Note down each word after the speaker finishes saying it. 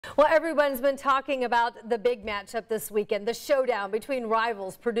Well, everyone's been talking about the big matchup this weekend, the showdown between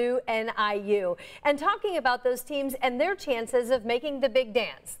rivals Purdue and IU, and talking about those teams and their chances of making the big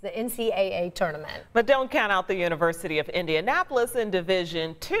dance, the NCAA tournament. But don't count out the University of Indianapolis in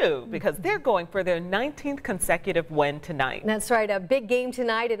Division II because they're going for their 19th consecutive win tonight. That's right, a big game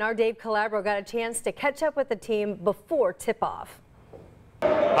tonight, and our Dave Calabro got a chance to catch up with the team before tip-off.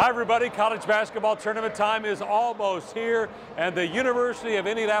 Hi everybody, college basketball tournament time is almost here, and the University of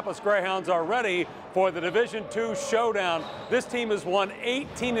Indianapolis Greyhounds are ready for the Division II showdown. This team has won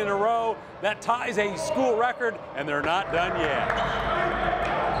 18 in a row. That ties a school record, and they're not done yet.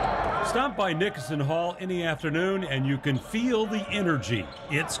 Stop by Nickerson Hall any afternoon and you can feel the energy.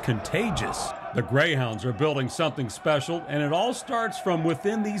 It's contagious. The Greyhounds are building something special, and it all starts from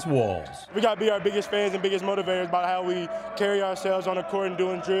within these walls. We got to be our biggest fans and biggest motivators about how we carry ourselves on the court and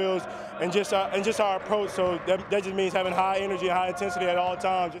doing drills and just our approach. So that just means having high energy and high intensity at all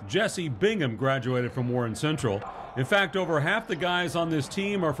times. Jesse Bingham graduated from Warren Central. In fact, over half the guys on this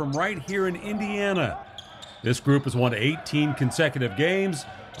team are from right here in Indiana. This group has won 18 consecutive games,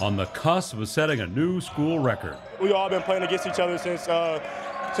 on the cusp of setting a new school record. We've all been playing against each other since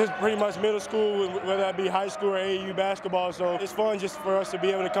pretty much middle school, whether that be high school or AAU basketball. So it's fun just for us to be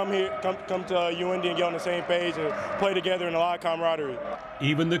able to come to UIndy and get on the same page and play together in a lot of camaraderie.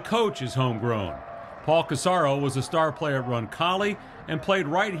 Even the coach is homegrown. Paul Casaro was a star player at Roncalli and played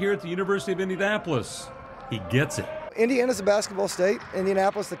right here at the University of Indianapolis. He gets it. Indiana's a basketball state.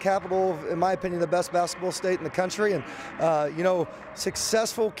 Indianapolis, the capital of, in my opinion, the best basketball state in the country. And, you know,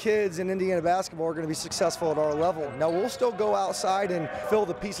 successful kids in Indiana basketball are going to be successful at our level. Now, we'll still go outside and fill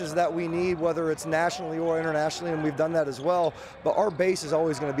the pieces that we need, whether it's nationally or internationally, and we've done that as well. But our base is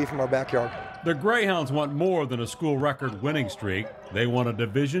always going to be from our backyard. The Greyhounds want more than a school record winning streak. They want a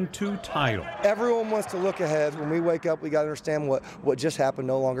Division II title. Everyone wants to look ahead. When we wake up, we got to understand what just happened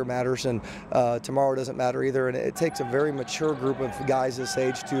no longer matters, and tomorrow doesn't matter either. And it takes a very mature group of guys this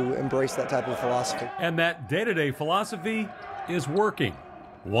age to embrace that type of philosophy. And that day-to-day philosophy is working,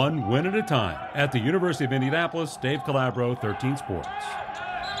 one win at a time. At the University of Indianapolis, Dave Calabro, 13 Sports.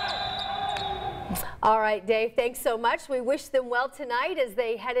 All right, Dave, thanks so much. We wish them well tonight as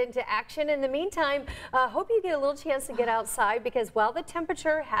they head into action. In the meantime, hope you get a little chance to get outside because while the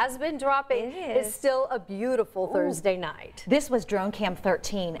temperature has been dropping, it's still a beautiful Thursday night. This was Drone Cam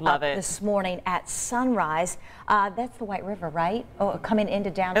 13 Love it. This morning at sunrise. That's the White River, right? Oh, coming into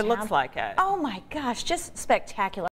downtown. It looks like it. Oh my gosh, just spectacular.